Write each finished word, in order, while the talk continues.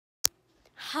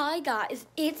Hi guys,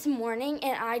 it's morning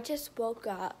and I just woke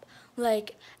up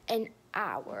like an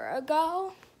hour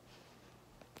ago.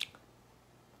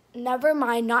 Never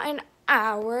mind, not an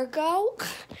hour ago.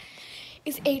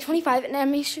 It's 8:25 and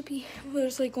Emmy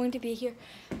was like going to be here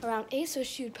around 8, so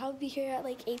she would probably be here at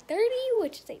like 8:30,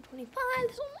 which is 8:25.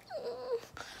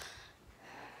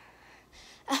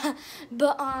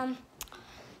 But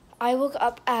I woke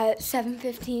up at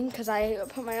 7:15 because I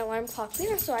put my alarm clock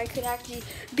later so I could actually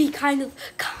be kind of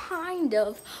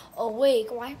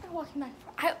awake. Why am I walking back?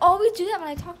 I always do that when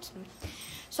I talk to them.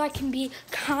 So I can be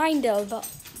kind of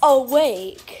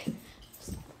awake.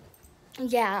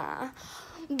 Yeah.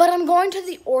 But I'm going to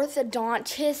the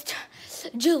orthodontist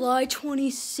July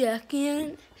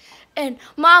 22nd. And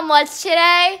Mom, what's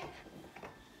today?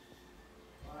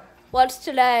 What's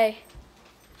today?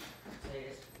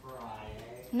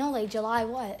 No, like July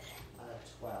what?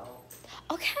 12.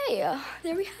 Okay,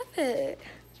 there we have it.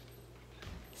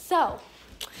 So,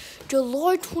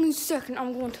 July 22nd,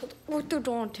 I'm going to the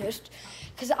orthodontist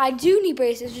because I do need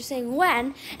braces, just saying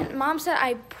when. And Mom said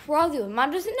I probably will.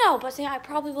 Mom doesn't know, but saying I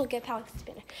probably will get palate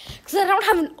spinner because I don't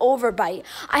have an overbite.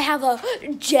 I have a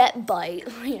jet bite,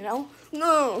 you know?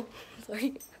 No.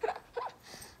 Sorry.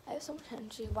 I have so much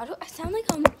energy. Why do I sound like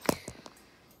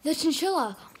the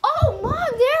chinchilla? Oh, Mom,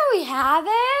 there we have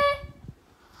it.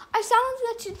 I sound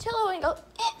like the chinchilla and go,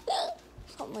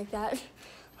 something like that.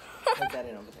 Put that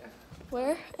in over there.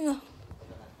 Where?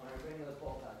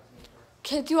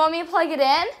 Okay, do you want me to plug it in?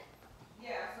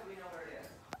 Yeah, so we know where it is.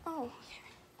 Oh, okay.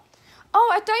 Oh,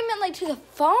 I thought you meant like to the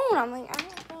phone. I'm like, I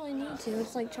don't really need to.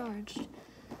 It's like charged.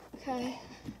 Okay.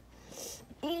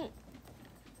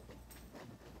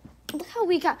 Look how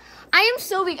weak I am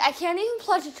so weak. I can't even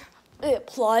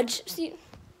plunge. See?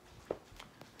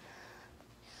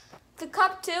 The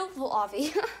cup too? Well,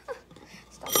 Avi.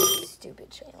 Stop this stupid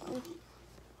Shaylin.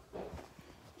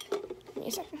 Give me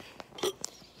a second.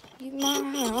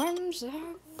 My arms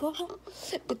are full.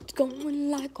 It's going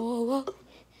like a wall.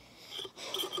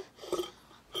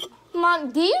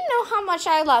 Mom, do you know how much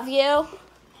I love you?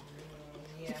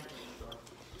 Yeah.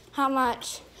 How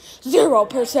much? 0%.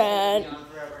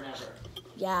 Forever and ever.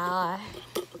 Yeah.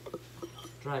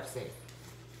 Drive safe.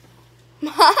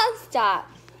 Mom, stop.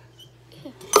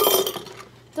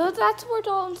 That's where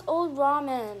Dalton's old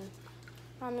ramen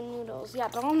noodles. Yeah,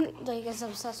 Dalton like is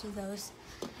obsessed with those.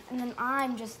 And then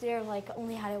I'm just there like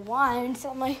only had it once. So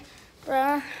I'm like,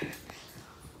 bruh.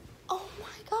 Oh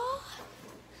my god.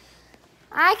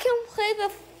 I can play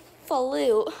the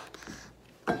flute.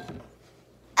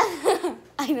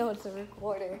 I know it's a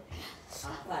recorder.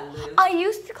 I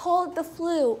used to call it the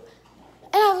flute.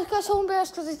 And I got so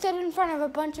embarrassed because I said it in front of a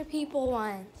bunch of people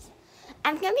once.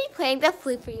 I'm going to be playing the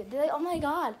flute for you. They're like, oh my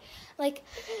god. Like,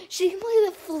 she can play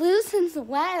the flute since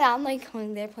when? I'm like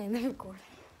going there playing the recorder.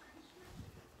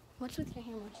 What's with your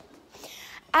hammer?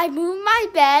 I moved my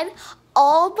bed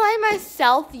all by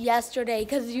myself yesterday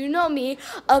because you know me,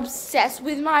 obsessed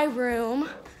with my room.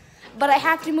 But I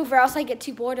have to move or else I get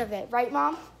too bored of it. Right,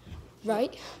 Mom?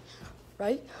 Right?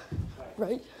 Right?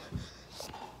 Right?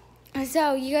 And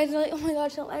so you guys are like, oh my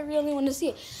gosh, I really want to see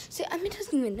it. See, I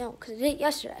doesn't even know because I did it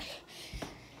yesterday.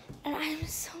 And I'm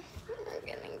so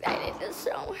freaking excited to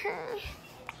show her.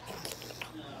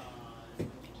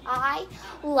 I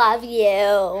love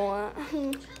you.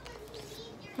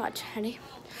 Watch, honey.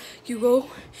 You go.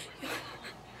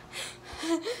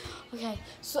 Okay,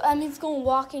 so Emmy's gonna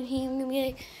walk in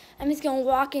here. Emmy's gonna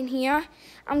walk in here.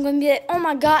 I'm gonna be like, oh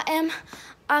my god, Em,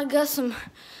 I got some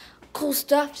cool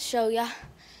stuff to show ya.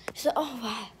 So, oh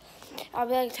wow. I'll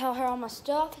be like, tell her all my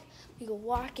stuff. We go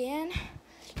walk in.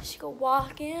 She go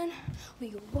walk in. We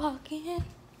go walk in.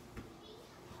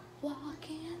 Walk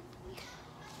in.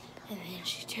 And then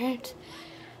she turns.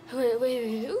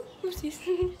 Wait. Ooh, oopsies.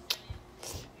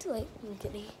 Too late. I'm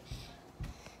kidding.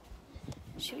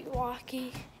 She be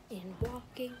walking and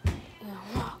walking and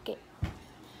walking.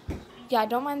 Yeah, I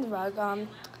don't mind the rug.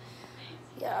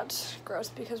 Yeah, it's gross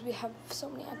because we have so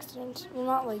many accidents. Well,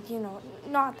 not like, you know,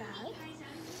 not that.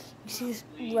 You see this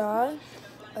rug?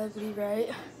 Ugly,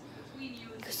 right?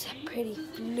 Because that pretty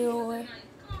floor.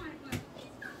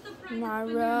 My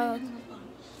rug.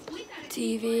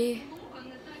 TV.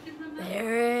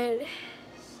 There it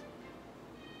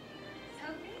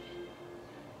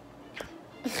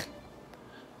is.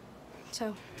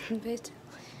 So, basically,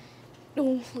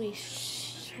 holy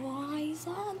scheiße,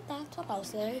 that's what I'll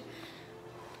say.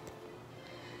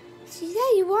 See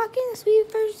that? You walk in the sweet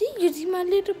first seat, you see my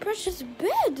little precious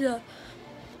bed.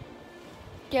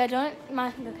 Yeah, don't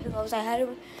mind the pillows.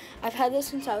 I've had this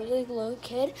since I was like a little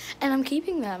kid, and I'm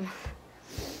keeping them.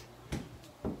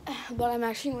 But I'm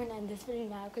actually going to end this video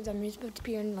now because I'm supposed to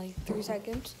be here in like 3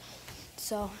 seconds.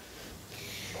 So,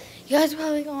 you guys are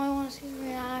probably going, I want to see her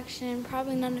reaction.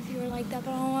 Probably none of you are like that,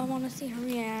 but oh, I want to see her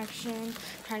reaction. I'm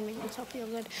trying to make myself feel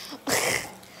good.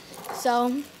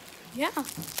 So, yeah.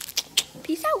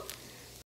 Peace out.